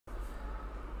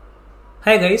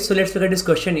Hi guys, so let's look at this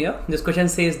question here. This question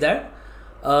says that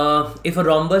if a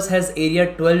rhombus has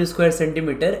area 12 square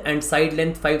centimeter and side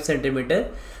length 5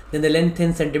 centimeter, then the length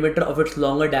in centimeter of its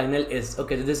longer diagonal is.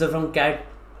 Okay, so this is from CAT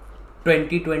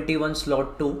 2021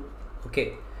 slot 2.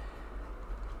 Okay,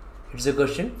 it's a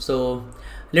question. So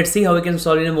let's see how we can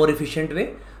solve in a more efficient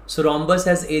way. So rhombus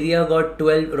has area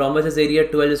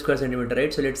 12 square centimeter,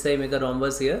 right? So let's say I make a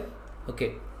rhombus here.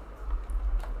 Okay,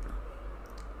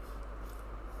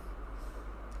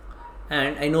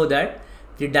 and I know that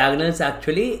the diagonals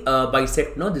actually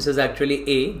bisect. No, this is actually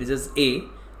A, this is A,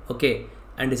 okay,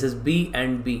 and this is B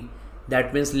and B.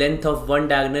 That means length of one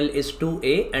diagonal is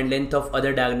 2A and length of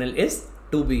other diagonal is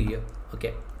 2B here.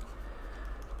 Okay,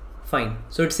 fine.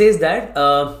 So it says that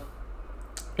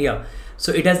yeah,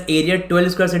 so it has area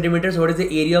 12 square centimeters. What is the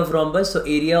area of rhombus? So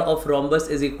area of rhombus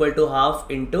is equal to half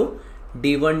into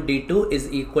d1 d2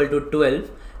 is equal to 12.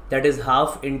 That is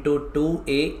half into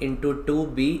 2a into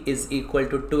 2b is equal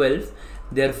to 12.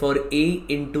 Therefore a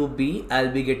into b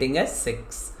I'll be getting as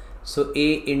 6. So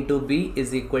a into b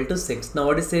is equal to 6. Now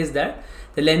what it says that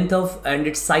the length of and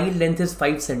its side length is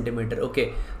 5 centimeter.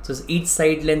 Okay, so each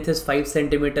side length is 5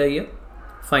 centimeter here.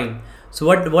 Fine. So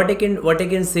what I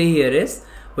can say here is,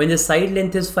 when the side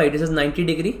length is 5, this is 90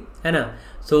 degree, है ना?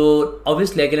 So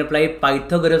obviously I can apply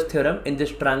Pythagoras theorem in this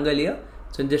triangle here.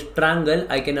 So in this triangle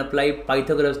I can apply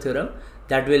Pythagoras theorem.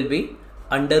 That will be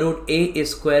under root a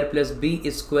square plus b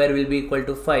square will be equal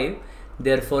to 5.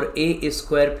 Therefore a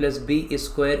square plus b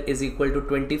square is equal to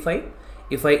 25.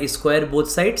 If I square both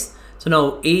sides, so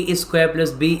now a square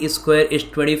plus b square is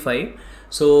 25.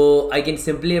 So I can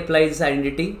simply apply this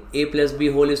identity, a plus b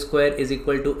whole square is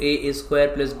equal to a square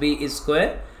plus b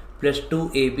square plus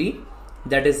 2ab,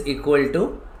 that is equal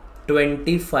to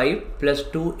 25 plus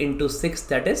 2 into 6,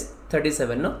 that is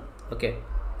 37. No, okay,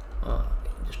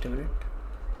 just a minute.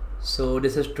 So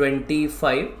this is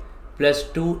 25 plus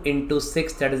 2 into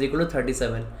 6, that is equal to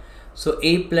 37. So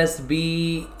a plus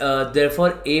b,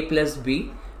 therefore a plus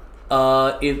b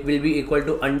it will be equal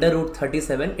to under root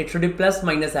 37. It should be plus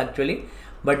minus actually,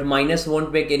 but minus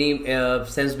won't make any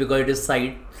sense because it is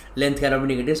side length cannot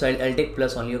be negative, so I'll take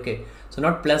plus only. Okay, so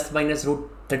not plus minus root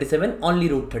 37, only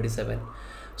root 37.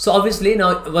 So obviously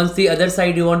now once the other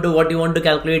side you want to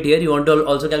calculate here, you want to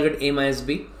also calculate a minus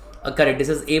b. Correct, this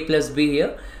is a plus b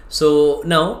here. So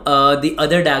now the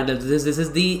other diagonal, this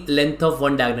is the length of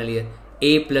one diagonal here,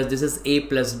 a plus, this is a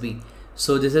plus b.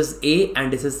 So this is a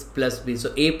and this is plus b.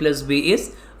 So a plus b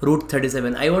is root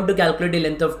 37. I want to calculate the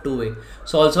length of 2a.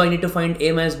 So also I need to find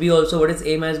a minus b also. What is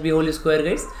a minus b whole square,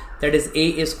 guys? That is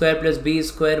a square plus b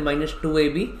square minus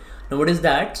 2ab. Now what is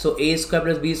that? So a square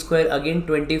plus b square, again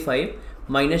 25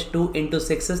 minus 2 into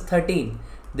 6 is 13.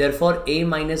 Therefore a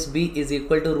minus b is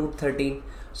equal to root 13.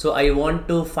 So I want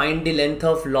to find the length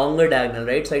of longer diagonal,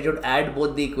 right? So I should add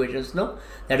both the equations. No,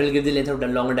 that will give the length of the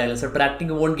longer diagonal.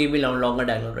 Subtracting won't give me longer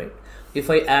diagonal, right? If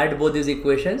I add both these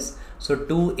equations, so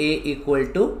 2a equal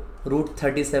to root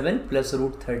 37 plus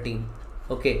root 13.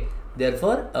 Okay,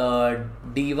 therefore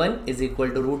d1 is equal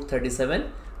to root 37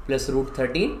 plus root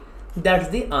 13. That's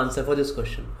the answer for this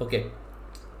question. Okay,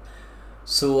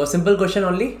 so a simple question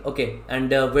only. Okay, and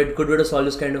good way to solve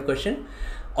this kind of question.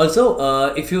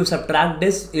 Also if you subtract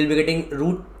this, you'll be getting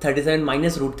root 37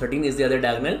 minus root 13 is the other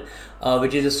diagonal,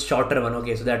 which is a shorter one.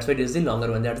 Okay, so that's why it is the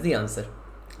longer one. That's the answer.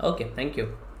 Okay, thank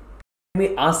you. Let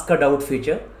me ask a doubt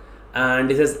feature, and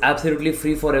this is absolutely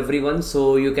free for everyone,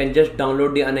 so you can just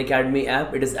download the Unacademy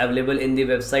app. It is available in the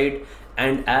website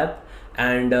and app,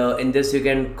 and in this you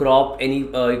can crop any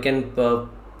you can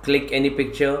click any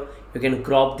picture, you can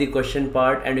crop the question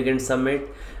part and you can submit,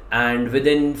 and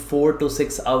within 4 to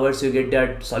 6 hours you get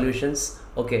that solutions.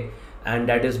 Okay, and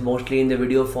that is mostly in the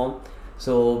video form.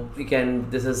 So you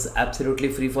can, this is absolutely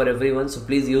free for everyone, so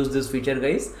please use this feature,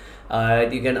 guys.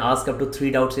 You can ask up to 3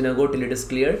 doubts in a go till it is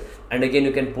cleared, and again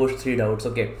you can post 3 doubts.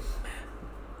 Okay,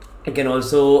 you can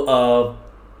also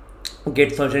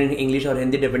get solution in English or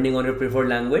Hindi depending on your preferred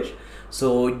language.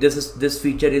 So this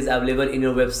feature is available in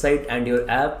your website and your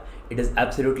app. It is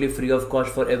absolutely free of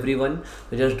cost for everyone.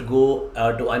 So just go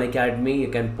to Unacademy, you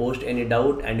can post any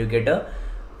doubt and you get a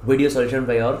video solution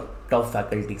by your top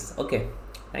faculties. Okay,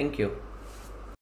 thank you.